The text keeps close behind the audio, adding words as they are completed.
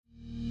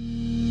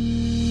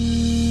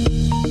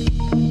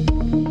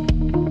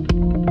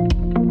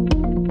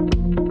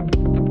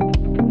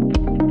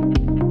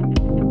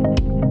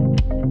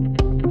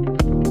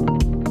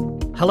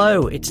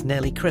Hello, it's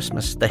nearly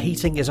Christmas, the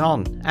heating is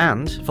on,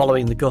 and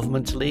following the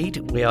government's lead,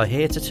 we are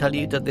here to tell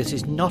you that this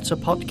is not a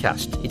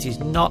podcast, it is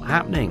not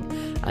happening,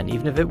 and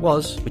even if it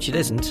was, which it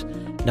isn't,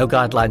 no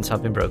guidelines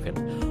have been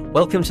broken.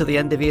 Welcome to the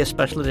end of year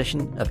special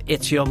edition of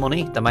It's Your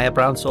Money, the Mayor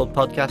Brownsword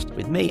podcast,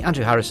 with me,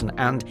 Andrew Harrison,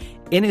 and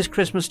in his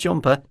Christmas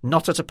jumper,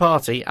 not at a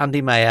party,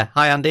 Andy Mayer.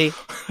 Hi, Andy.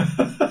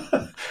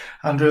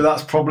 Andrew,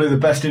 that's probably the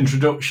best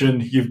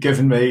introduction you've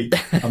given me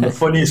and the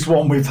funniest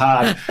one we've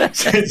had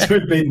since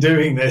we've been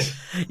doing this.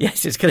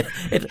 Yes,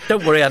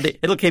 don't worry, Andy,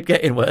 it'll keep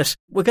getting worse.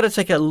 We're going to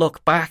take a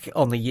look back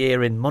on the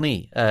year in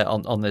money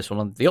on this one,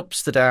 on the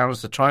ups, the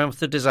downs, the triumphs,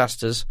 the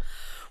disasters,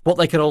 what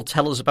they can all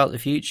tell us about the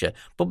future.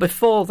 But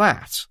before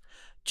that,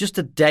 just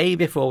a day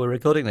before we're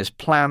recording this,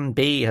 Plan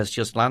B has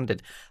just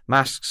landed.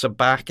 Masks are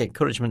back,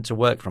 encouragement to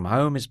work from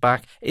home is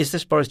back. Is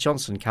this Boris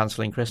Johnson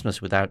cancelling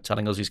Christmas without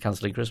telling us he's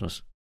cancelling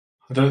Christmas?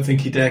 I don't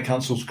think he dare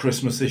cancels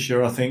Christmas this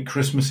year. I think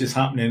Christmas is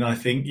happening. I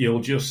think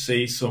you'll just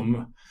see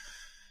some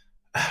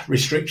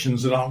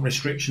restrictions that aren't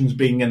restrictions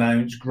being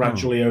announced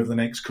gradually over the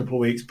next couple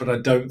of weeks. But I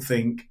don't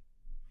think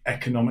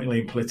economically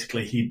and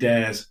politically he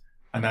dares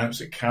announce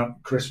that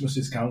Christmas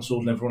is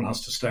cancelled and everyone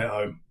has to stay at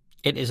home.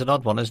 It is an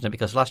odd one, isn't it?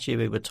 Because last year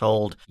we were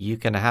told you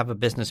can have a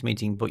business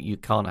meeting, but you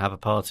can't have a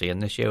party.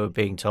 And this year we're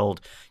being told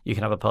you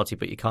can have a party,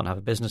 but you can't have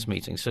a business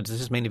meeting. So does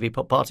this mean if you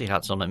put party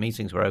hats on at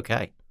meetings, we're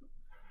okay?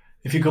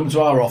 If you come to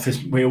our office,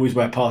 we always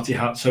wear party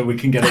hats, so we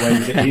can get away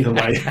with it either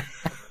way.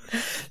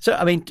 So,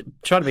 I mean,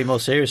 trying to be more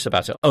serious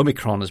about it,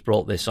 Omicron has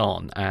brought this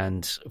on,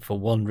 and for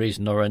one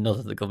reason or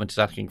another, the government is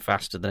acting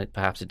faster than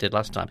perhaps it did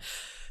last time.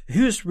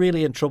 Who's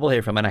really in trouble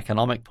here from an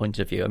economic point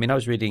of view? I mean, I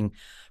was reading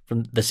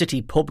from the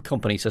City Pub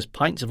Company says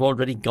pints have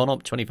already gone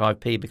up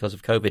 25p because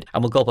of COVID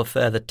and will go up a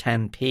further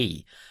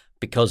 10p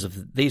because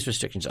of these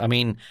restrictions. I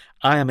mean,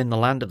 I am in the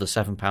land of the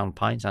 £7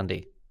 pints,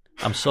 Andy.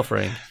 I'm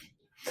suffering.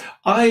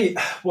 I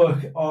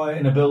work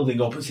in a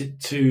building opposite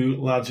two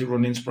lads who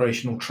run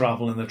Inspirational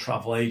Travel and the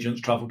travel agents,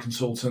 travel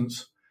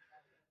consultants.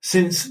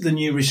 Since the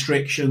new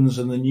restrictions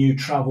and the new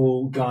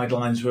travel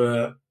guidelines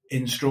were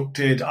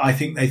instructed, I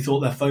think they thought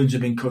their phones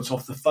had been cut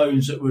off. The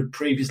phones that had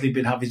previously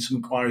been having some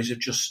inquiries have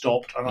just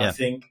stopped. And I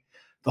think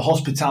the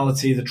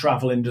hospitality, the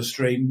travel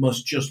industry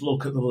must just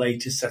look at the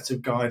latest set of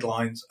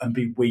guidelines and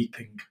be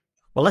weeping.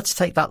 Well, let's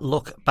take that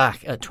look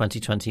back at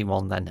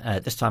 2021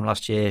 then. This time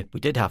last year,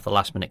 we did have the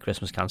last-minute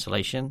Christmas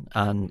cancellation.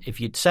 And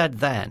if you'd said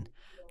then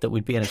that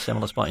we'd be in a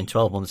similar spot in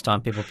 12 months'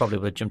 time, people probably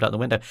would have jumped out the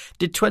window.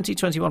 Did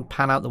 2021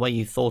 pan out the way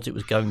you thought it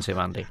was going to,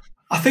 Andy?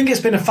 I think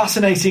it's been a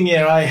fascinating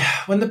year.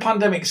 When the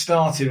pandemic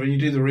started, when you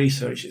do the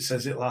research, it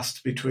says it lasts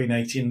between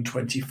 18 and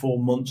 24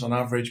 months on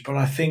average. But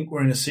I think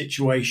we're in a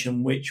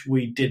situation which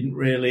we didn't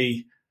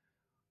really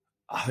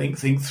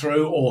think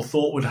through or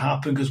thought would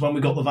happen, because when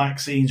we got the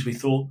vaccines, we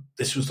thought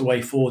this was the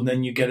way forward, and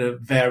then you get a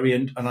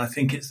variant, and I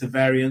think it's the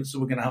variants that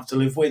we're going to have to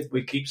live with.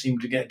 We keep seeming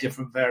to get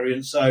different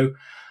variants. So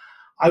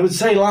I would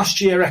say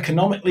last year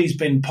economically has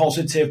been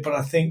positive, but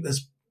I think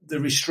there's the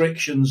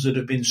restrictions that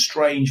have been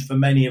strange for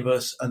many of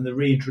us, and the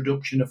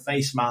reintroduction of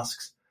face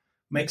masks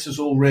makes us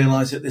all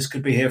realise that this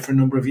could be here for a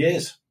number of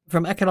years.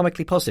 From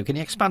economically positive, can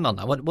you expand on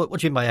that? What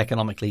do you mean by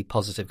economically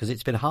positive? Because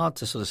it's been hard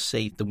to sort of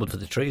see the wood for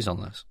the trees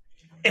on this.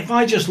 If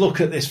I just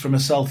look at this from a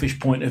selfish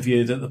point of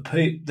view, that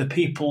the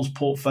people's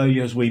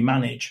portfolios we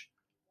manage,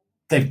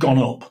 they've gone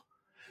up.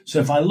 So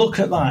if I look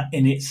at that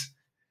in its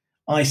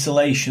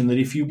isolation, that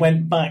if you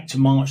went back to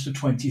March the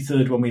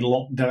 23rd when we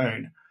locked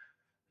down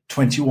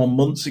 21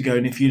 months ago,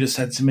 and if you'd have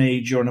said to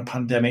me during a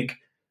pandemic,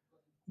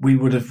 we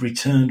would have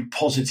returned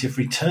positive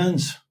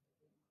returns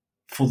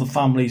for the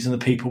families and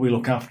the people we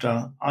look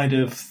after, I'd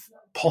have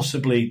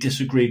possibly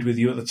disagreed with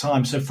you at the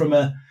time. So from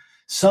a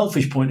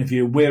selfish point of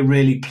view, we're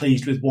really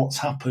pleased with what's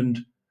happened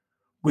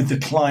with the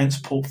clients'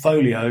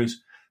 portfolios,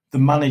 the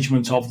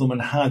management of them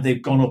and how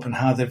they've gone up and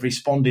how they've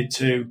responded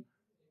to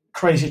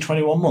crazy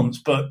 21 months.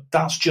 But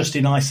that's just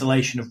in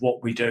isolation of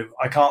what we do.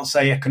 I can't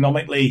say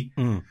economically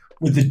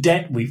with the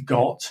debt we've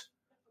got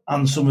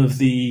and some of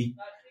the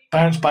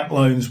bounce back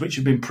loans which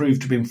have been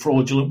proved to be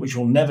fraudulent, which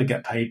will never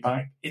get paid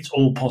back, it's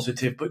all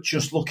positive. But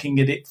just looking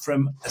at it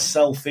from a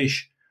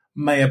selfish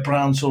Mayor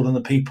Brownsword and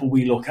the people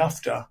we look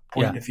after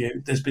point of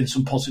view, there's been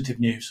some positive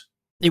news.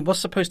 It was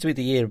supposed to be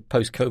the year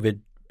post-COVID,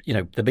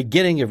 the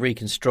beginning of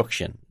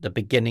reconstruction, the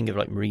beginning of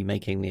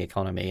remaking the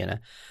economy in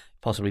a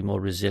possibly more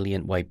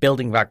resilient way,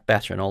 building back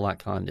better and all that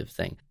kind of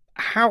thing.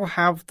 How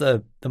have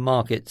the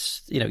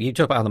markets, you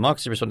talk about how the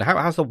markets have responded, how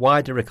has the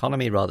wider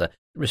economy rather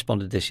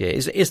responded this year?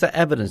 Is there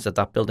evidence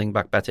that building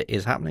back better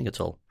is happening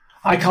at all?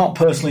 I can't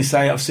personally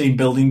say I've seen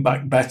building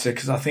back better,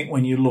 because I think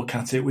when you look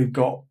at it, we've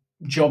got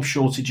job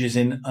shortages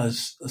in a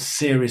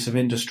series of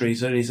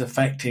industries that is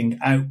affecting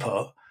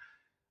output.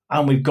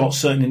 And we've got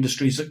certain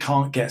industries that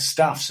can't get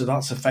staff. So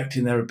that's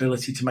affecting their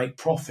ability to make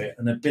profit.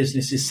 And their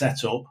business is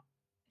set up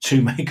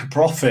to make a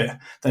profit.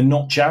 They're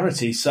not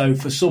charity. So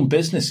for some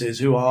businesses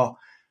who are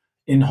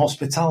in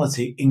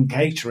hospitality, in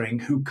catering,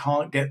 who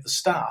can't get the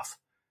staff,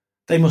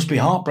 they must be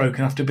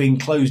heartbroken after being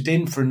closed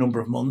in for a number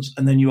of months.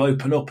 And then you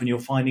open up and you're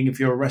finding if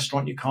you're a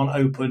restaurant, you can't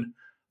open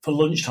for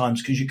lunchtimes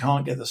because you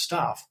can't get the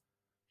staff.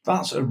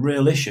 That's a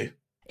real issue.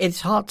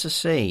 It's hard to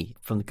see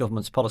from the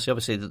government's policy.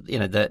 Obviously,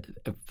 that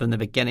from the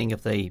beginning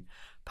of the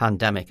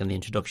pandemic and the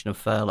introduction of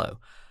furlough,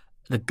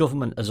 the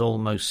government has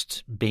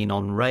almost been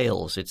on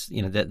rails. It's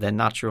their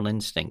natural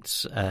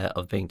instincts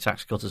of being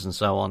tax cutters and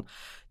so on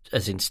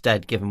has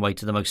instead given way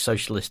to the most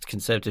socialist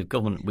conservative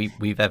government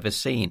we've ever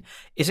seen.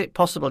 Is it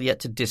possible yet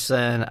to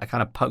discern a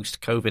kind of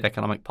post-COVID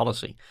economic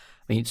policy?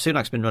 I mean,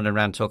 Sunak's been running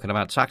around talking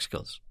about tax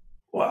cuts.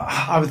 Well,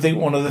 I would think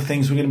one of the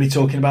things we're going to be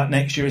talking about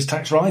next year is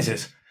tax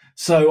rises.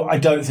 So I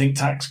don't think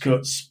tax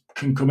cuts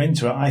can come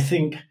into it. I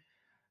think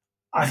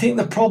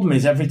the problem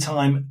is every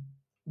time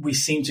we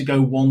seem to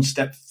go one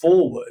step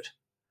forward,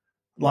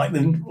 like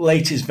the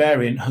latest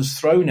variant has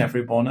thrown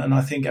everyone, and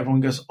I think everyone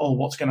goes, oh,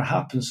 what's going to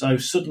happen? So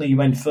suddenly you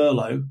end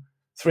furlough,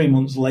 3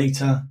 months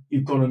later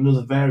you've got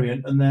another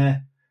variant, and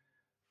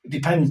it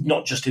depends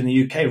not just in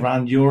the UK,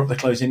 around Europe, they're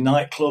closing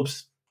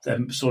nightclubs,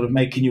 they're sort of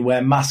making you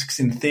wear masks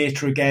in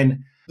theatre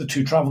again. The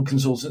two travel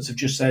consultants have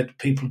just said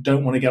people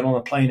don't want to get on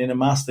a plane in a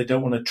mask. They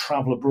don't want to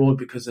travel abroad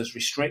because there's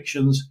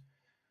restrictions.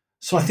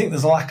 So I think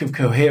there's a lack of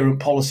coherent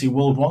policy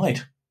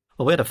worldwide.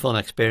 Well, we had a fun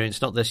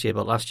experience, not this year,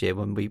 but last year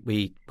when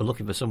we were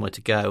looking for somewhere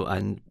to go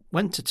and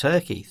went to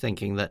Turkey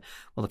thinking that,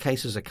 well, the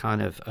cases are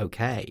kind of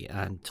okay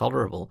and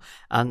tolerable.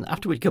 And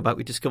after we'd come back,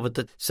 we discovered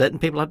that certain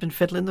people had been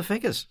fiddling the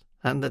figures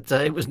and that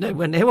it was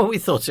nowhere near what we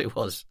thought it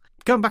was.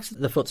 Going back to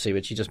the FTSE,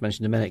 which you just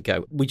mentioned a minute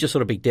ago, we just saw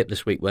a big dip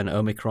this week when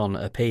Omicron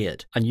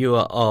appeared. And you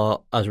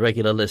are, as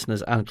regular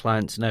listeners and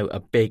clients know,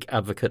 a big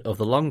advocate of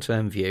the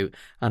long-term view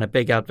and a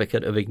big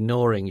advocate of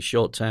ignoring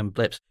short-term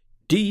blips.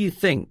 Do you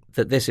think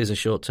that this is a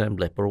short-term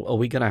blip, or are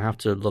we going to have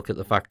to look at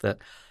the fact that,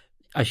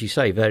 as you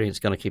say, variants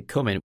are going to keep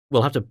coming?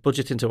 We'll have to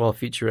budget into our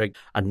future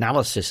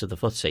analysis of the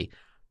FTSE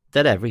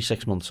that every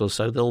 6 months or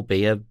so there'll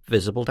be a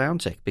visible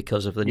downtick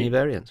because of the new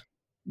variants.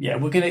 Yeah,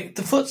 the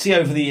FTSE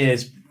over the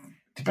years,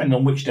 depending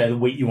on which day of the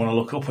week you want to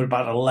look up, at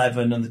about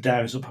 11, and the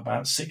Dow's up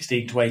about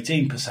 16 to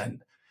 18%.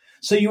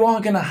 So you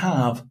are going to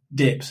have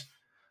dips.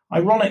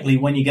 Ironically,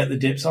 when you get the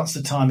dips, that's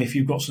the time if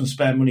you've got some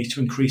spare money to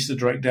increase the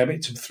direct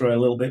debit, to throw a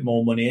little bit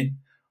more money in.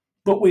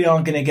 But we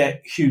are going to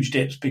get huge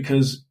dips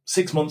because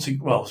 6 months,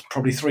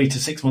 probably 3 to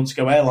 6 months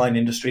ago, airline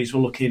industries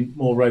were looking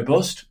more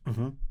robust.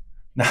 Mm-hmm.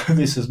 Now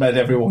this has made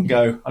everyone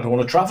go, I don't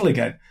want to travel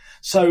again.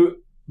 So,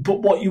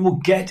 but what you will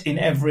get in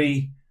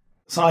every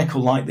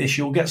cycle like this,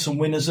 you'll get some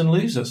winners and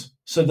losers.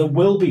 So there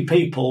will be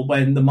people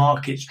when the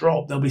markets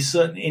drop, there'll be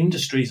certain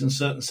industries and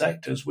certain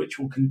sectors which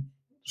will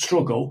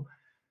struggle,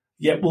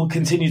 yet we'll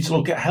continue to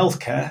look at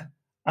healthcare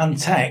and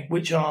tech,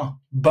 which are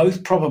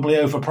both probably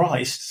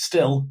overpriced,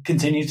 still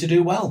continue to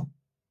do well.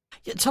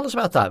 Yeah, tell us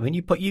about that. I mean,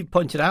 you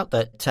pointed out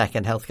that tech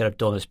and healthcare have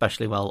done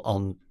especially well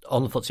on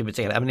the FTSE in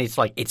particular. I mean,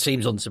 it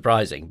seems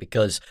unsurprising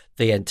because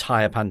the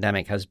entire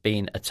pandemic has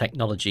been a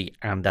technology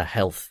and a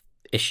health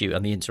issue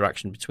and the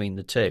interaction between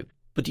the two.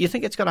 But do you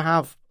think it's going to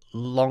have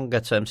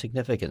longer-term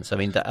significance? I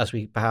mean, that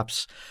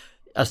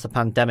as the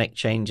pandemic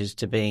changes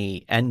to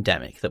be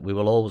endemic, that we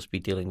will always be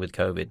dealing with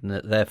COVID, and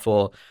that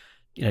therefore,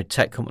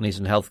 tech companies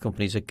and health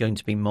companies are going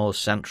to be more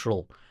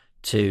central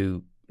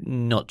to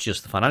not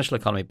just the financial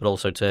economy, but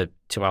also to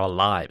our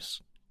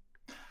lives.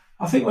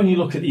 I think when you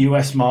look at the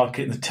US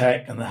market, the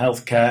tech and the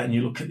healthcare, and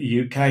you look at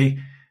the UK,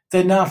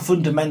 they're now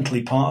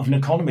fundamentally part of an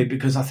economy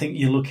because I think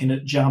you're looking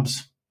at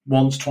jabs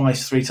once,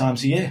 twice, 3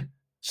 times a year.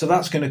 So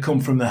that's going to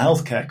come from the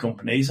healthcare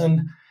companies.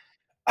 And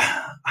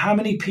how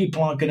many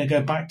people are going to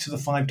go back to the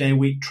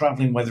 5-day-a-week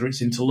traveling, whether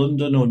it's into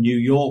London or New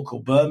York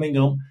or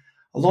Birmingham?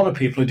 A lot of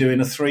people are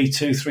doing 3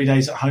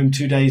 days at home,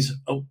 2 days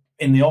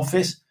in the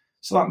office.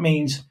 So that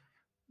means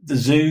the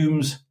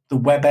Zooms, the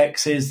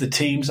WebExes, the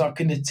Teams are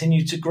going to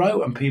continue to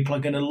grow, and people are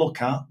going to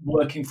look at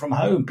working from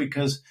home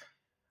because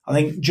I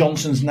think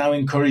Johnson's now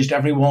encouraged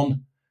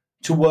everyone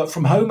to work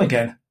from home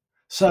again.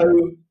 So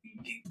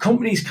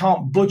companies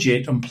can't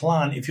budget and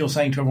plan if you're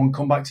saying to everyone,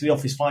 come back to the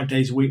office 5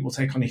 days a week, we'll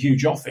take on a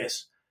huge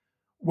office,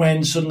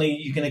 when suddenly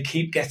you're going to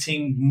keep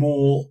getting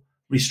more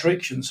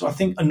restrictions. So I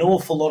think an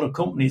awful lot of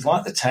companies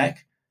like the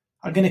tech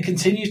are going to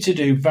continue to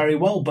do very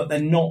well, but they're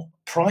not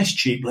priced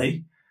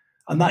cheaply.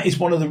 And that is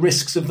one of the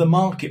risks of the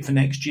market for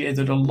next year,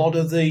 that a lot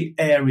of the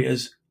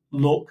areas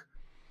look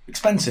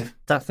expensive.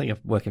 That thing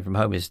of working from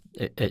home is,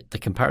 the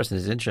comparison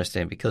is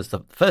interesting because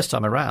the first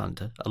time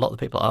around, a lot of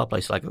the people at our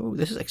place are like, oh,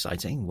 this is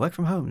exciting. Work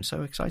from home,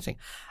 so exciting.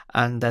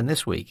 And then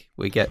this week,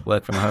 we get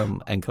work from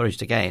home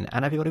encouraged again,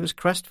 and everybody was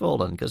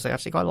crestfallen because they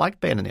actually quite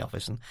like being in the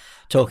office and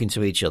talking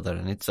to each other.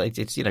 And it's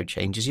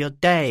changes your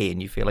day,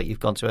 and you feel like you've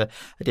gone to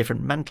a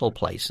different mental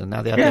place. And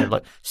now the idea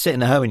of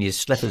sitting at home in your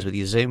slippers with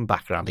your Zoom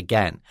background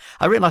again.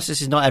 I realise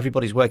this is not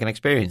everybody's working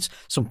experience.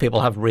 Some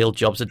people have real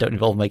jobs that don't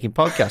involve making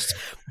podcasts.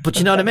 But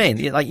you know what I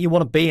mean? Like you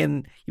want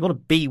to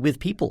be with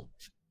people.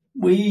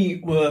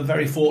 We were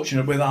very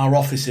fortunate with our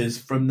offices.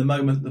 From the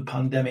moment the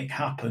pandemic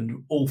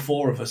happened, all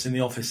 4 of us in the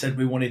office said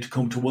we wanted to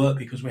come to work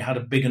because we had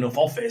a big enough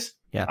office.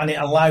 Yeah. And it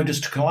allowed us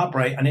to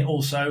collaborate, and it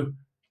also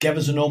gave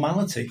us a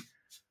normality.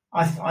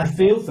 I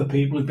feel for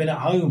people who've been at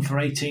home for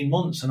 18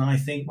 months, and I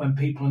think when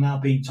people are now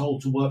being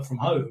told to work from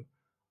home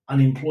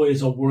and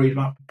employers are worried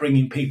about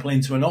bringing people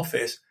into an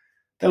office,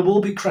 there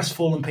will be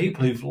crestfallen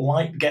people who've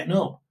liked getting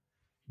up,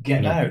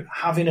 getting out,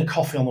 having a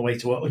coffee on the way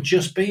to work, or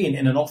just being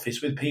in an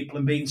office with people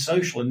and being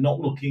social and not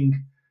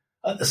looking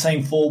at the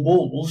same four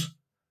walls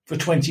for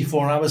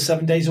 24 hours,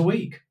 7 days a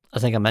week. I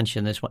think I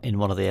mentioned this in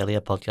one of the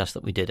earlier podcasts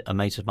that we did. A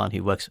mate of mine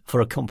who works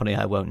for a company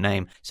I won't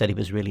name said he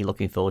was really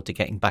looking forward to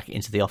getting back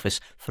into the office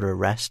for a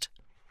rest.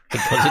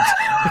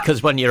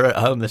 Because when you're at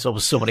home, there's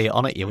always somebody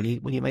on at you.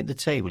 Will you make the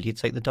tea? Will you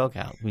take the dog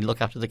out? Will you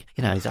look after the...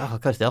 he's like, I'll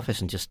go to the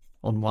office and just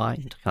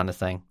unwind kind of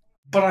thing.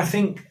 But I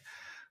think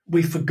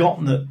we've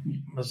forgotten that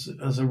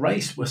as a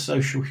race, we're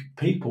social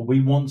people. We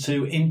want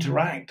to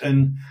interact.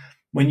 And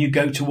when you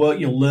go to work,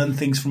 you'll learn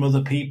things from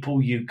other people.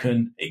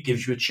 It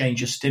gives you a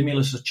change of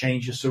stimulus, a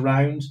change of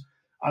surrounds.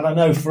 And I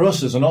know for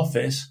us as an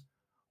office,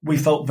 we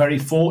felt very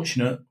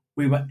fortunate.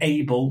 We were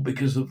able,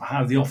 because of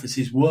how the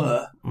offices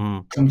were,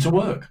 come to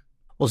work.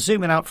 Well,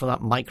 zooming out from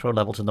that micro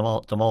level to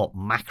the more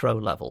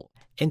macro level,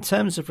 in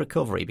terms of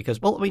recovery, because,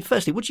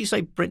 firstly, would you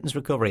say Britain's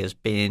recovery has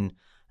been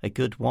a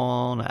good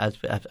one as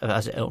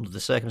under the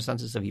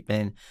circumstances? Have you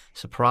been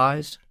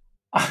surprised?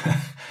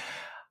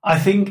 I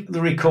think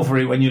the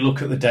recovery, when you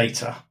look at the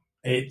data,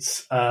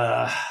 it's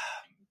not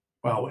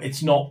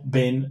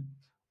been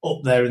up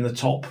there in the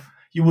top.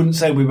 You wouldn't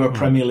say we were a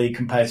Premier League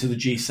compared to the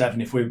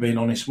G7, if we were being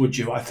honest, would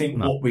you? I think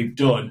what we've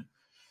done,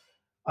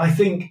 I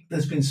think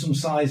there's been some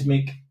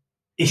seismic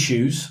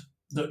issues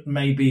that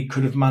maybe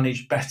could have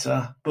managed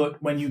better.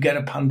 But when you get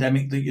a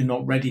pandemic that you're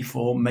not ready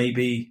for,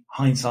 maybe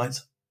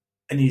hindsight's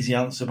an easy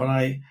answer. But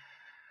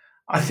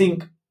I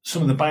think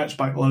some of the bounce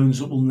back loans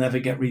that will never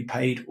get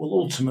repaid will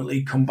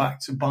ultimately come back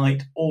to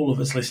bite all of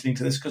us listening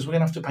to this, because we're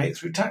going to have to pay it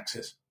through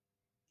taxes.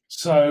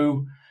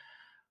 So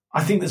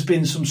I think there's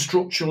been some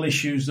structural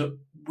issues that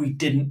we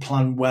didn't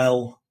plan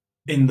well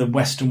in the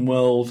Western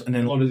world and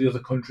in a lot of the other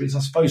countries. I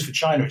suppose for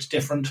China, it's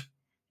different.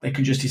 They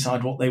can just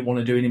decide what they want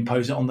to do and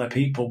impose it on their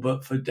people.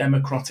 But for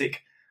democratic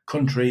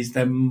countries,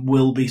 there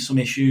will be some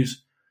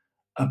issues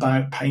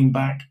about paying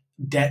back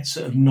debts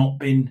that have not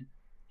been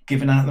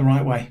given out the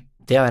right way.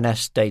 The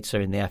ONS data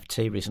in the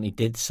FT recently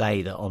did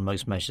say that on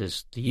most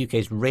measures, the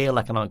UK's real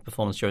economic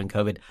performance during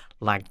COVID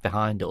lagged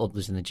behind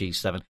others in the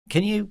G7.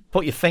 Can you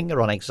put your finger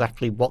on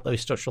exactly what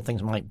those structural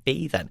things might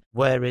be then?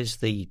 Where is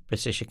the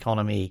British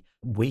economy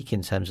weak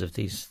in terms of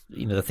these,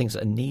 the things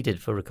that are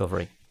needed for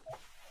recovery?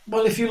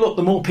 Well, if you look,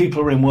 the more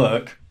people are in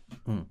work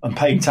and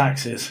paying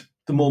taxes,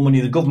 the more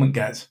money the government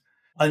gets.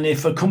 And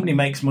if a company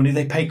makes money,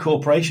 they pay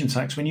corporation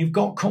tax. When you've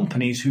got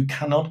companies who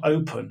cannot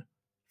open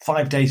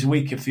 5 days a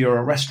week if you're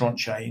a restaurant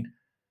chain,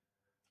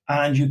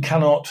 and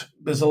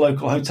there's a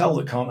local hotel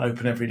that can't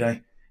open every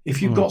day.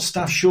 If you've got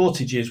staff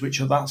shortages,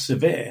 which are that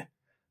severe,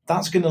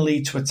 that's going to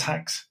lead to a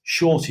tax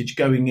shortage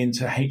going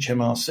into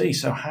HMRC.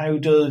 So how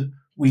do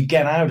we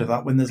get out of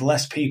that when there's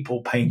less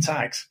people paying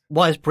tax?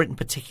 Why is Britain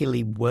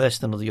particularly worse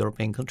than other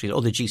European countries,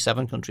 or the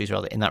G7 countries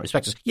rather, in that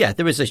respect? Yeah,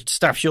 there is a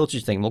staff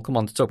shortage thing. We'll come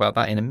on to talk about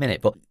that in a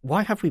minute. But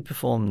why have we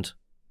performed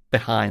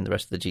behind the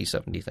rest of the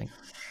G7, do you think?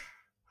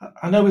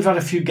 I know we've had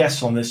a few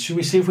guests on this. Should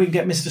we see if we can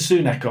get Mr.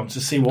 Sunak on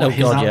to see what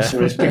his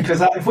answer is?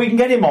 Because if we can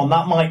get him on,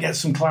 that might get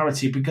some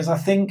clarity. Because I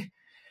think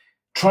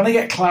trying to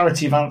get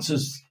clarity of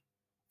answers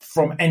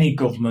from any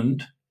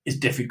government is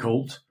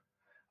difficult.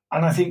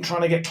 And I think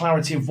trying to get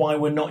clarity of why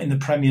we're not in the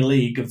Premier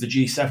League of the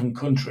G7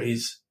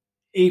 countries,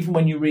 even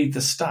when you read the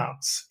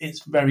stats,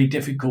 it's very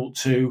difficult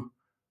to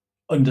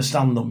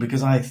understand them.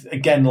 Because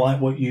again, like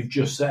what you've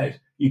just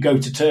said, you go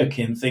to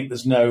Turkey and think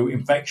there's no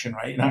infection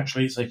rate, and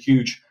actually it's a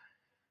huge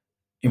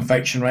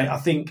infection rate. I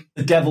think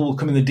the devil will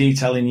come in the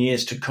detail in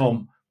years to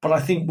come. But I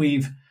think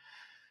the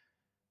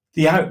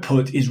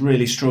output is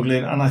really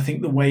struggling. And I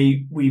think the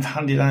way we've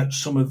handed out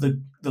some of the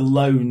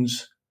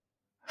loans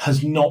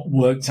has not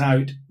worked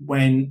out.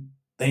 When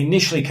they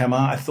initially came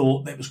out, I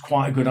thought it was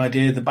quite a good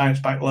idea. The bounce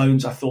back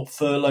loans, I thought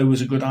furlough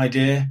was a good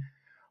idea.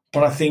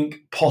 But I think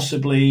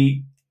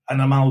possibly an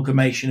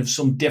amalgamation of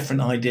some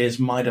different ideas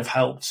might have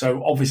helped.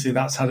 So obviously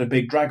that's had a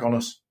big drag on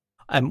us.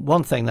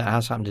 One thing that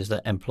has happened is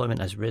that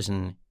employment has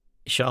risen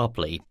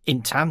sharply in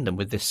tandem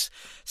with this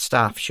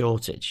staff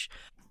shortage.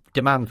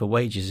 Demand for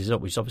wages is up,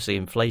 which is obviously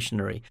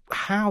inflationary.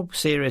 How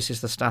serious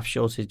is the staff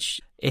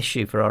shortage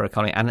issue for our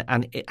economy,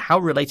 and how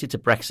related to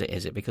Brexit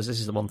is it? Because this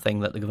is the one thing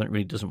that the government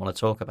really doesn't want to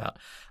talk about.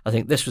 I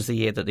think this was the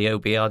year that the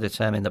OBR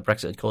determined that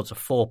Brexit had caused a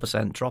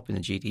 4% drop in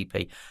the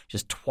GDP,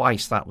 just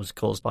twice that was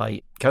caused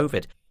by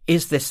COVID.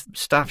 Is this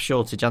staff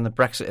shortage and the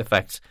Brexit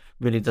effect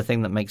really the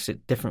thing that makes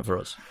it different for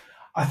us?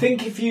 I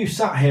think if you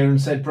sat here and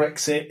said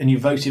Brexit and you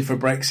voted for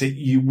Brexit,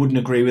 you wouldn't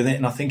agree with it.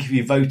 And I think if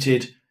you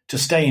voted to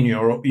stay in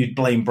Europe, you'd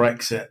blame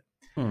Brexit.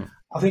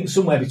 I think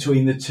somewhere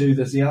between the two,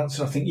 there's the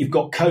answer. I think you've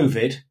got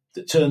COVID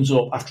that turns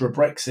up after a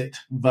Brexit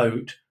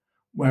vote,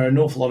 where an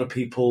awful lot of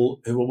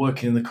people who were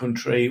working in the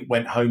country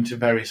went home to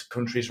various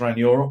countries around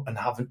Europe and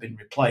haven't been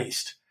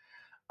replaced.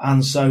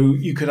 And so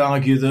you could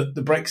argue that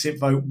the Brexit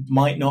vote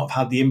might not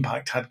have had the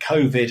impact had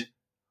COVID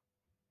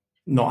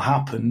not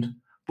happened,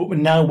 but we're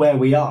now where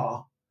we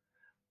are.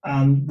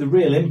 And the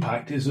real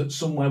impact is that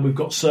somewhere we've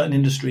got certain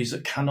industries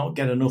that cannot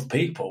get enough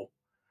people.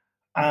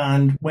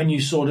 And when you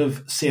sort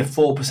of see a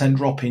 4%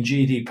 drop in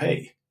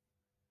GDP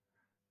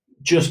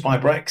just by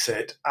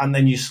Brexit, and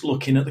then you're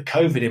looking at the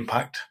COVID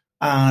impact,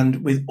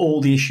 and with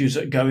all the issues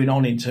that are going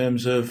on in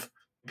terms of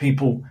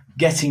people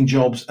getting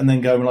jobs and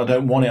then going, well, I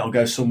don't want it, I'll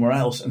go somewhere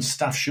else, and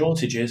staff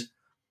shortages,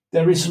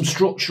 there is some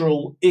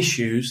structural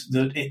issues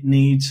that it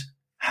needs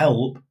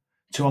help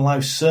to allow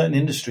certain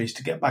industries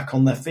to get back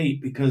on their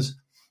feet, because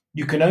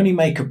you can only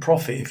make a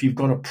profit if you've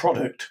got a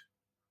product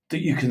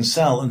that you can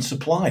sell and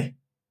supply.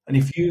 And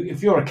if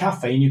you're a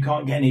cafe and you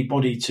can't get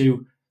anybody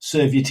to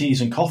serve your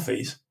teas and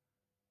coffees,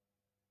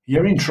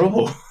 you're in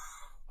trouble.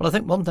 Well, I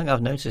think one thing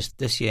I've noticed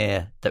this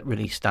year that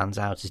really stands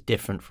out is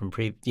different from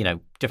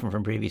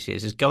previous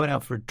years is going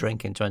out for a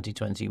drink in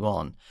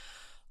 2021.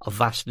 A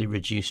vastly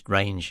reduced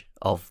range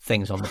of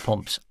things on the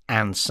pumps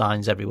and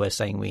signs everywhere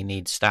saying we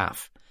need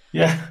staff.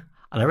 Yeah.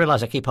 And I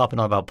realise I keep harping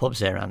on about pubs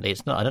here, Andy.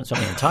 It's not. I don't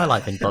spend my entire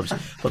life in pubs,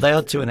 but they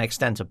are to an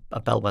extent a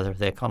bellwether of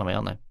the economy,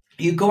 aren't they?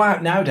 You go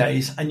out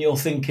nowadays and you're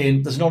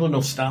thinking there's not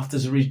enough staff.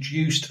 There's a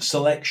reduced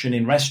selection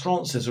in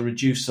restaurants. There's a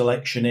reduced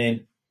selection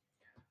in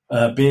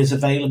beers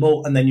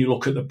available. And then you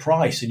look at the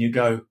price and you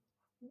go,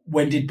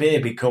 when did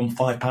beer become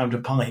 £5 a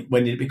pint?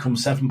 When did it become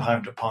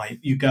 £7 a pint?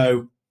 You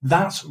go,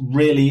 that's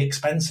really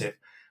expensive.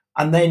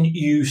 And then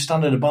you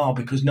stand at a bar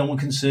because no one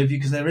can serve you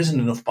because there isn't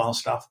enough bar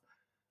staff.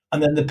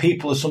 And then the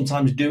people are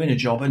sometimes doing a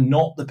job and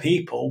not the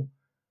people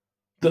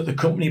that the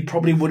company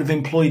probably would have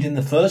employed in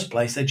the first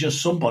place. They're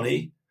just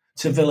somebody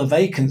to fill a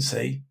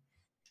vacancy.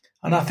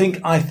 And I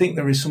think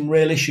there is some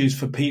real issues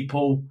for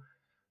people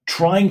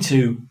trying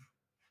to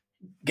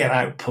get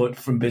output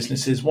from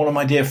businesses. One of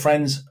my dear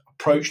friends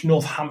approached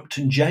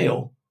Northampton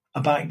Jail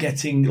about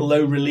getting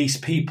low release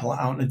people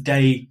out on a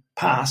day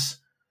pass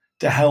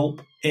to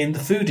help in the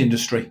food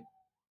industry.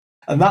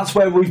 And that's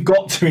where we've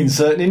got to in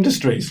certain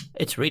industries.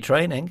 It's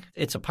retraining.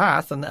 It's a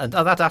path. And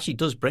that actually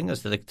does bring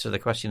us to the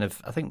question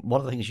of, I think one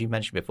of the things you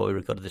mentioned before we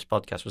recorded this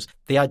podcast was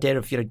the idea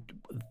of,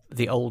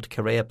 the old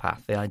career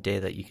path, the idea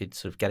that you could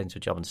sort of get into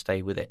a job and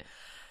stay with it.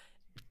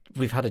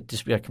 We've had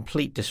a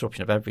complete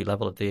disruption of every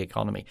level of the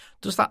economy.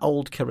 Does that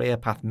old career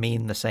path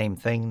mean the same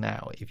thing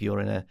now if you're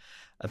in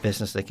a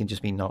business that can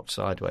just be knocked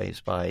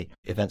sideways by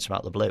events from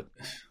out the blue?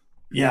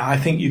 Yeah, I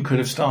think you could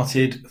have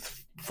started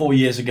 4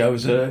 years ago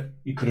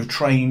you could have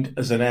trained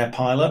as an air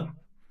pilot.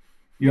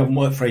 You haven't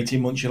worked for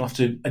 18 months, you'll have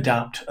to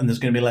adapt, and there's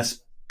going to be less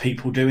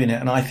people doing it.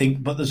 And I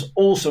think, but there's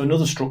also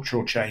another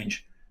structural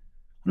change.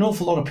 An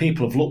awful lot of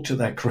people have looked at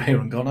their career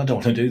and gone, I don't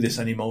want to do this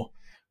anymore.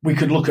 We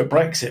could look at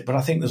Brexit, but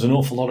I think there's an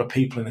awful lot of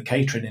people in the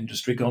catering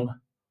industry gone,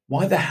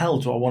 why the hell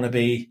do I want to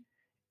be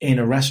in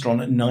a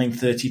restaurant at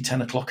 9:30,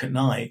 10 o'clock at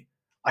night?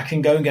 I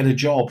can go and get a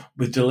job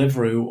with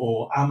Deliveroo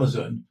or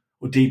Amazon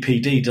or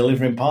DPD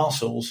delivering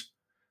parcels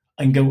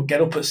and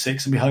get up at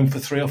 6 and be home for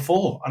 3 or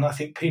 4. And I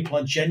think people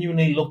are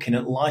genuinely looking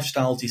at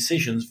lifestyle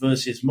decisions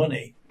versus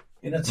money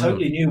in a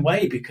totally new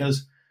way,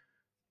 because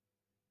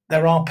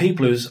there are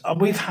people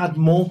we've had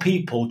more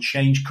people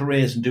change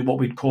careers and do what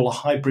we'd call a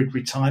hybrid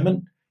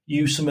retirement,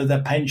 use some of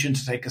their pension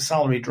to take a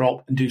salary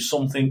drop and do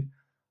something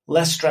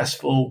less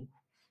stressful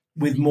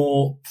with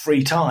more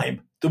free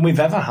time than we've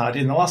ever had.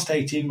 In the last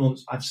 18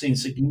 months, I've seen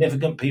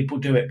significant people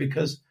do it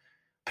because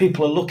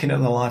people are looking at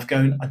their life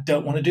going, I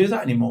don't want to do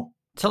that anymore.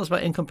 Tell us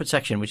about income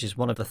protection, which is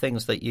one of the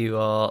things that you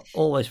are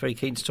always very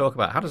keen to talk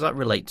about. How does that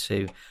relate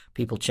to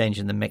people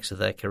changing the mix of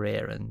their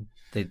career and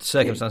the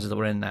circumstances that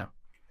we're in now?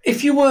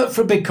 If you work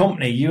for a big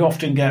company, you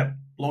often get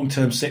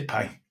long-term sick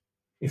pay.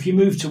 If you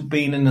move to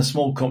being in a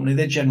small company,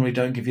 they generally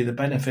don't give you the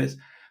benefits.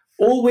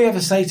 All we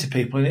ever say to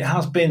people, and it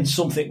has been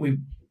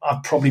something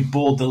I've probably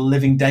bored the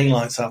living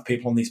daylights out of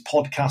people on these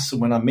podcasts and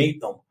when I meet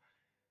them,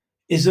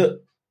 is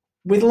that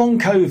with long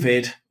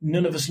COVID,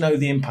 none of us know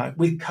the impact.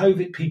 With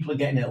COVID, people are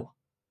getting ill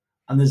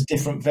and there's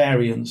different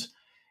variants.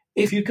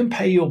 If you can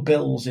pay your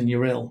bills and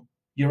you're ill,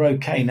 you're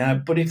okay now.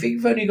 But if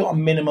you've only got a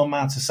minimum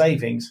amount of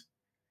savings,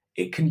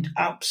 it can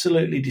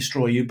absolutely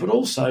destroy you. But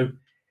also,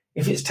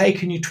 if it's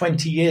taken you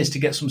 20 years to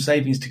get some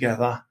savings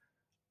together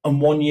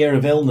and 1 year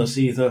of illness,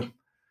 either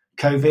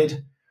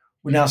COVID,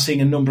 we're now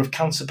seeing a number of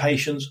cancer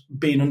patients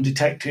being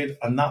undetected,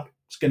 and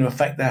that's going to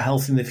affect their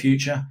health in the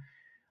future.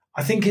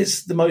 I think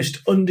it's the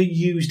most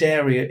underused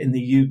area in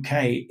the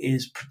UK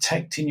is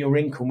protecting your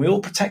income. We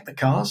all protect the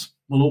cars.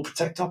 We'll all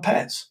protect our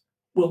pets.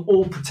 We'll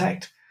all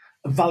protect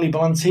a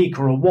valuable antique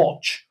or a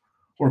watch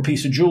or a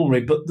piece of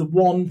jewellery. But the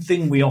one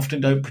thing we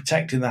often don't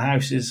protect in the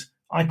house is,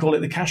 I call it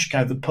the cash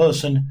cow, the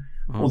person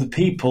or the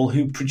people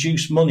who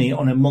produce money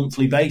on a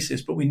monthly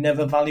basis, but we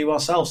never value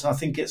ourselves. And I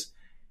think it's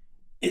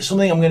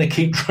something I'm going to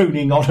keep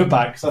droning on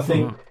about, because I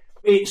think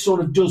it sort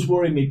of does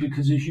worry me,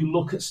 because as you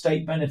look at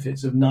state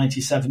benefits of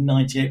 £97,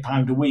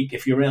 £98 a week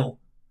if you're ill,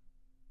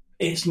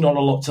 it's not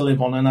a lot to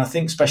live on. And I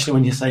think especially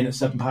when you're saying it's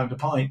 £7 a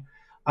pint.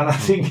 And I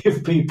think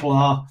if people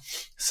are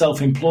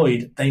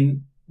self-employed,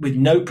 with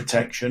no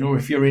protection, or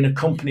if you're in a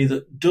company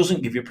that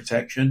doesn't give you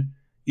protection,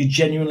 you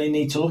genuinely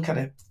need to look at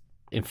it.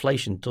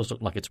 Inflation does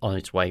look like it's on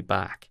its way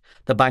back.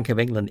 The Bank of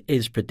England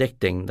is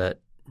predicting that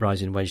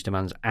rising wage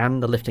demands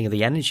and the lifting of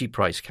the energy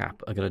price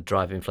cap are going to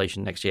drive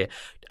inflation next year.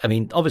 I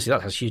mean, obviously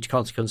that has huge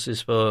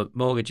consequences for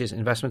mortgages,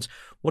 investments.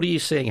 What are you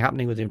seeing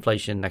happening with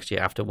inflation next year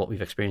after what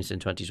we've experienced in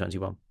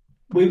 2021?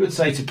 We would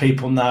say to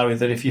people now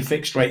that if your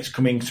fixed rate's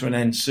coming to an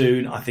end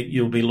soon, I think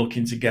you'll be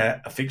looking to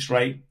get a fixed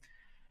rate.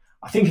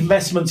 I think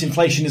investment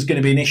inflation is going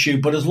to be an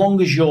issue, but as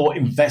long as your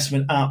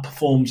investment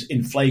outperforms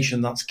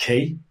inflation, that's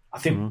key. I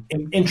think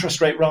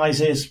interest rate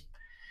rises,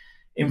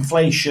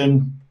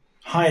 inflation,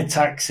 higher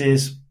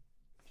taxes,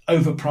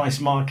 overpriced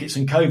markets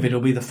and COVID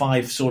will be the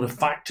 5 sort of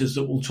factors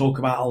that we'll talk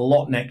about a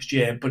lot next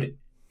year. But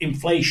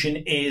inflation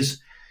is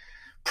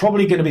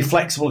probably going to be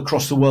flexible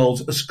across the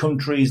world as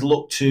countries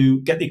look to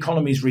get the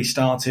economies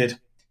restarted.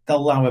 They'll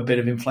allow a bit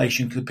of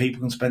inflation because people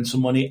can spend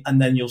some money,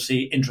 and then you'll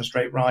see interest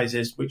rate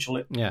rises, which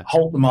will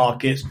halt the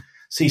markets,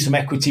 see some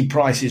equity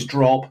prices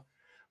drop.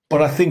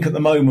 But I think at the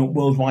moment,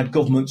 worldwide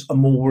governments are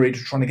more worried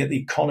trying to get the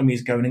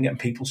economies going and getting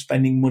people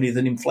spending money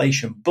than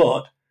inflation.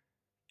 But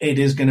it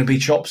is going to be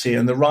chopsy.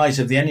 And the rise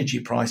of the energy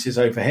prices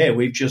over here,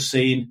 we've just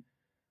seen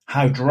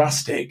how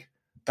drastic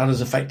that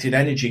has affected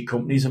energy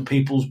companies and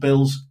people's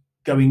bills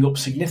going up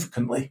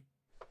significantly.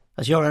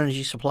 Has your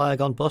energy supplier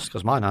gone bust?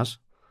 Because mine has.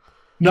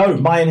 No,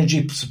 my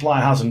energy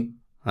supplier hasn't.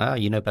 Ah,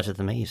 you know better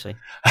than me, you see.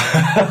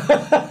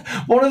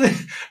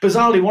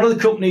 Bizarrely, one of the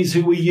companies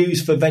who we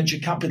use for venture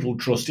capital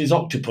trust is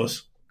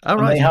Octopus. Oh,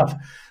 right. And they have.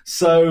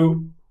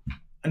 So,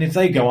 and if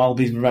they go, I'll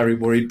be very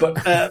worried. But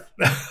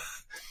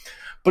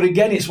but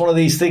again, it's one of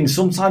these things.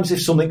 Sometimes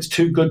if something's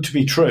too good to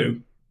be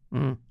true,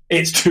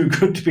 it's too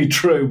good to be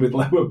true with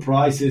lower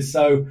prices.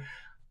 So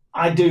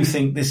I do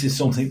think this is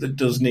something that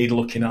does need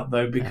looking at,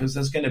 though, because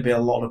there's going to be a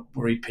lot of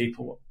worried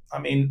people. I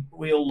mean,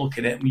 we all look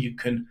at it and you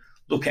can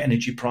look at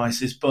energy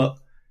prices, but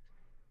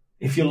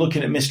if you're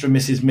looking at Mr. and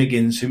Mrs.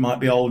 Miggins, who might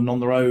be old and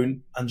on their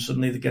own, and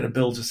suddenly they get a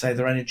bill to say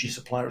their energy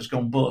supplier has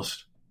gone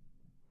bust,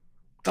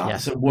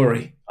 that's a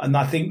worry. And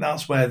I think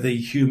that's where the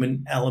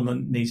human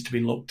element needs to be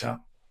looked at.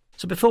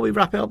 So before we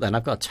wrap it up then,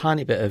 I've got a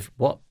tiny bit of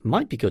what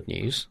might be good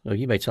news, or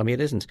you may tell me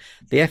it isn't.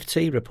 The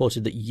FT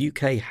reported that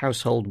UK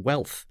household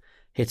wealth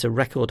hit a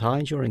record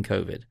high during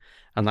COVID,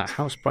 and that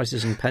house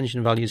prices and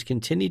pension values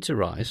continued to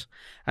rise,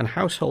 and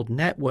household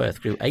net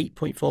worth grew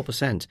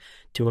 8.4%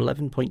 to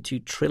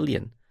 11.2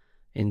 trillion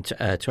in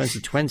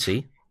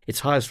 2020,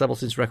 its highest level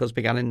since records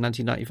began in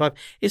 1995.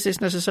 Is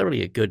this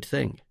necessarily a good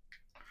thing?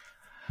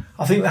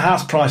 I think the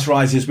house price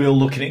rises, we're all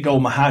looking at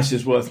going, my house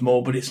is worth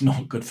more, but it's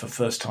not good for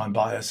first-time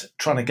buyers.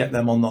 Trying to get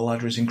them on the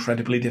ladder is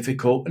incredibly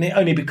difficult, and it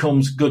only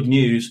becomes good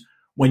news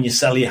when you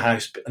sell your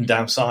house and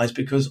downsize,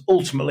 because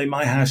ultimately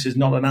my house is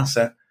not an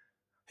asset.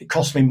 It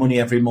costs me money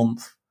every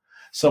month.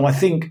 So I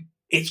think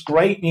it's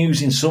great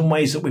news in some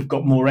ways that we've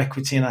got more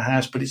equity in a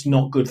house, but it's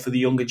not good for the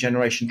younger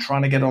generation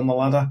trying to get on the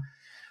ladder.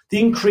 The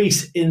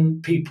increase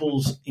in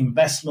people's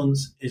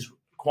investments is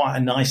quite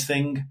a nice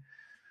thing.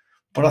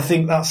 But I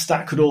think that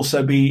stat could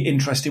also be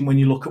interesting when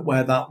you look at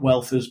where that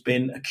wealth has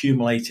been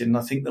accumulated. And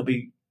I think there'll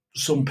be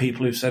some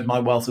people who've said my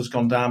wealth has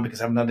gone down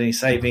because I haven't had any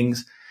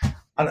savings.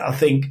 And I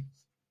think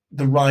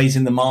the rise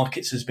in the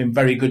markets has been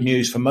very good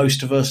news for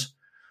most of us.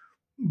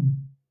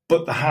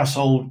 But the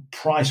household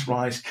price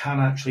rise can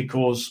actually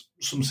cause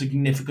some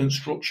significant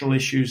structural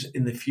issues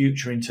in the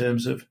future in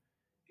terms of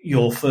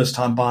your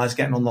first-time buyers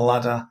getting on the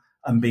ladder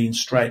and being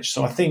stretched.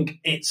 So I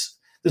think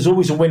there's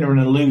always a winner and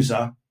a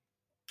loser,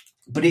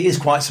 but it is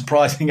quite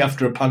surprising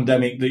after a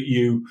pandemic that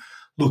you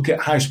look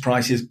at house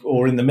prices,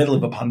 or in the middle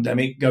of a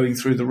pandemic, going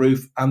through the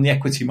roof, and the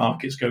equity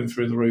markets going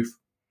through the roof.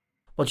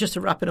 Well, just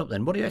to wrap it up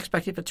then, what are you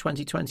expecting for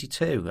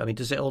 2022? I mean,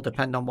 does it all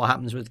depend on what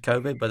happens with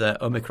COVID, whether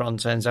Omicron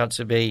turns out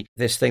to be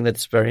this thing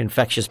that's very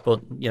infectious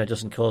but,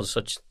 doesn't cause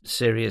such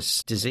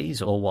serious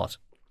disease, or what?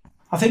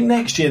 I think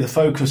next year the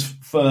focus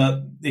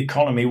for the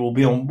economy will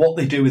be on what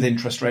they do with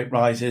interest rate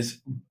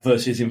rises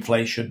versus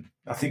inflation.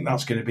 I think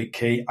that's going to be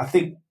key. I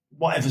think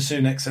whatever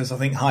Sunak says, I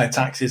think higher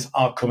taxes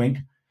are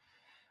coming.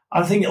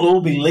 I think it'll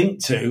all be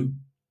linked to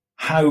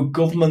how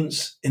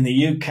governments in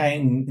the UK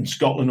and in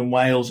Scotland and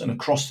Wales and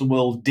across the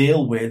world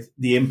deal with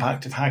the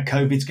impact of how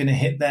COVID's going to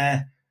hit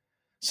their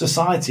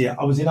society.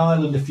 I was in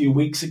Ireland a few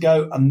weeks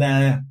ago, and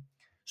their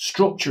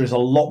structure is a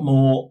lot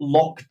more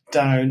locked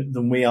down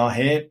than we are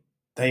here.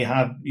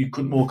 You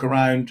couldn't walk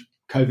around,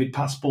 COVID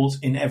passports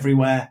in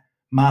everywhere,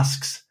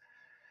 masks.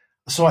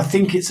 So I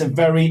think it's a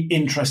very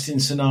interesting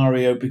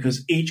scenario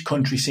because each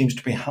country seems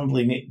to be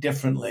handling it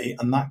differently,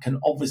 and that can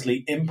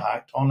obviously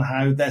impact on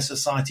how their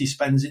society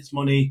spends its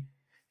money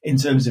in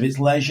terms of its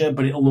leisure,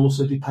 but it'll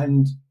also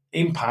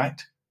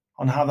impact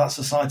on how that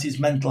society's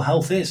mental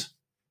health is.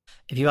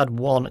 If you had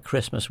one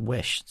Christmas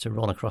wish to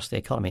run across the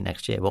economy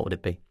next year, what would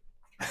it be?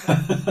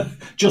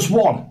 Just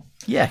one?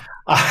 Yeah.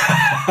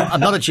 I'm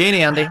not a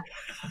genie, Andy.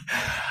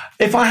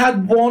 If I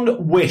had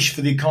one wish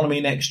for the economy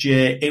next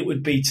year, it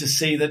would be to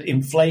see that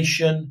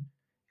inflation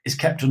is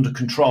kept under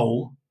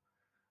control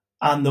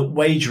and that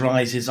wage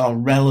rises are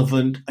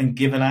relevant and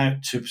given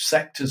out to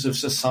sectors of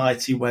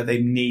society where they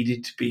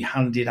needed to be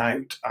handed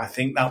out. I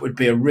think that would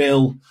be a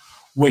real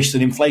wish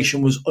that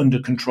inflation was under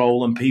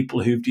control and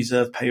people who've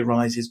deserved pay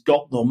rises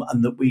got them,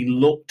 and that we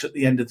looked at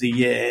the end of the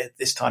year,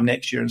 this time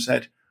next year, and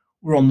said,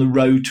 we're on the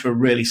road to a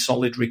really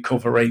solid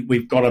recovery.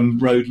 We've got a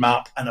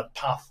roadmap and a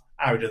path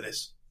out of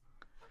this.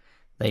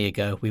 There you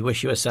go. We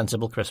wish you a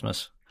sensible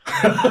Christmas.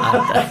 So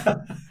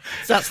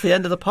that's the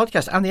end of the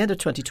podcast and the end of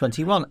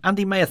 2021.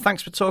 Andy Maher,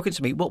 thanks for talking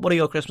to me. What are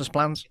your Christmas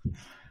plans?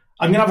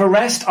 I'm going to have a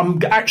rest. I've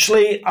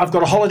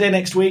got a holiday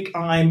next week.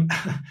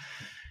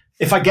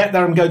 If I get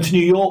there, I'm going to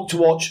New York to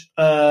watch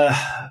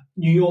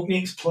New York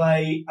Knicks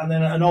play, and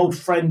then an old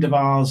friend of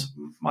ours,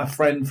 my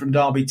friend from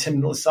Derby,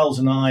 Tim Lascelles,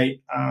 and I,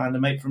 and a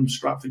mate from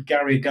Stratford,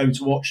 Gary, are going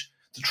to watch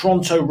the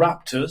Toronto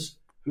Raptors,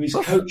 who is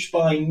coached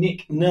by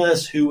Nick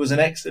Nurse, who was an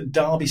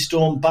ex-Derby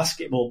Storm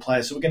basketball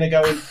player. So we're going to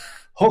go and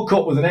hook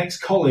up with an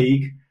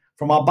ex-colleague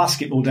from our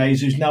basketball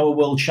days who's now a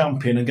world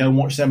champion and go and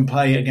watch them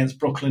play against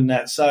Brooklyn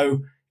Nets.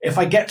 So if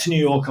I get to New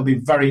York, I'll be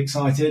very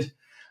excited.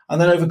 And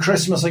then over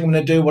Christmas, I'm going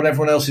to do what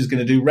everyone else is going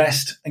to do,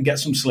 rest and get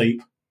some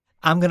sleep.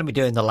 I'm going to be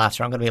doing the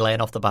latter. I'm going to be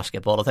laying off the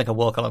basketball. I think I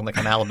walk along the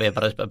canal and be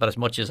about as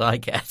much as I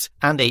get.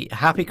 Andy,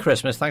 happy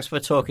Christmas. Thanks for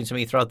talking to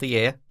me throughout the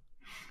year.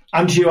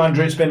 And to you,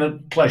 Andrew, it's been a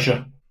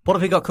pleasure. What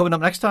have you got coming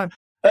up next time?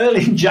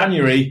 Early in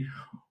January,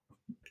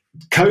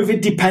 COVID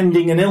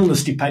depending and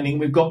illness depending,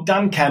 we've got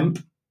Dan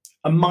Kemp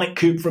and Mike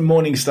Coop from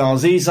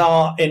Morningstars. These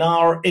are, in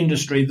our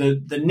industry,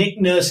 the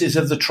Nick Nurses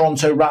of the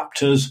Toronto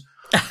Raptors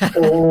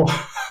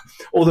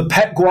or the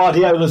Pep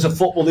Guardiolas of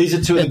football. These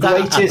are two of the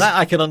greatest. That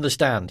I can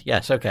understand.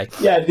 Yes, okay.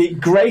 Yeah, the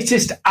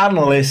greatest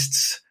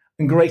analysts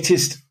and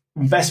greatest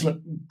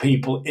investment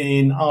people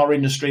in our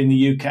industry in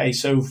the UK.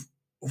 So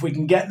if we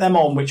can get them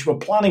on, which we're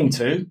planning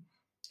to,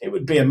 it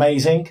would be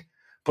amazing.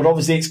 But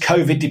obviously it's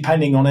COVID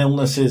depending on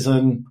illnesses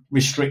and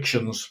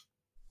restrictions.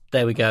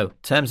 There we go.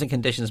 Terms and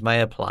conditions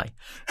may apply.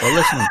 Well,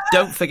 listen,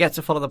 don't forget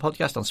to follow the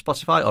podcast on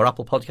Spotify or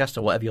Apple Podcasts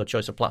or whatever your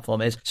choice of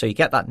platform is, so you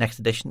get that next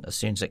edition as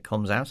soon as it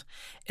comes out.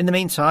 In the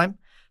meantime,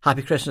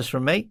 happy Christmas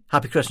from me.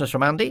 Happy Christmas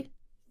from Andy.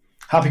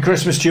 Happy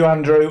Christmas to you,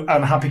 Andrew,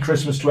 and happy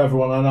Christmas to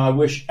everyone. And I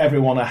wish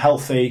everyone a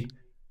healthy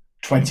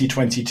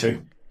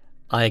 2022.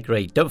 I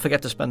agree. Don't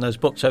forget to spend those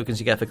book tokens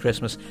you get for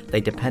Christmas. They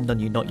depend on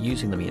you not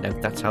using them, you know.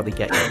 That's how they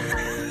get you.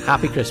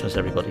 Happy Christmas,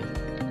 everybody.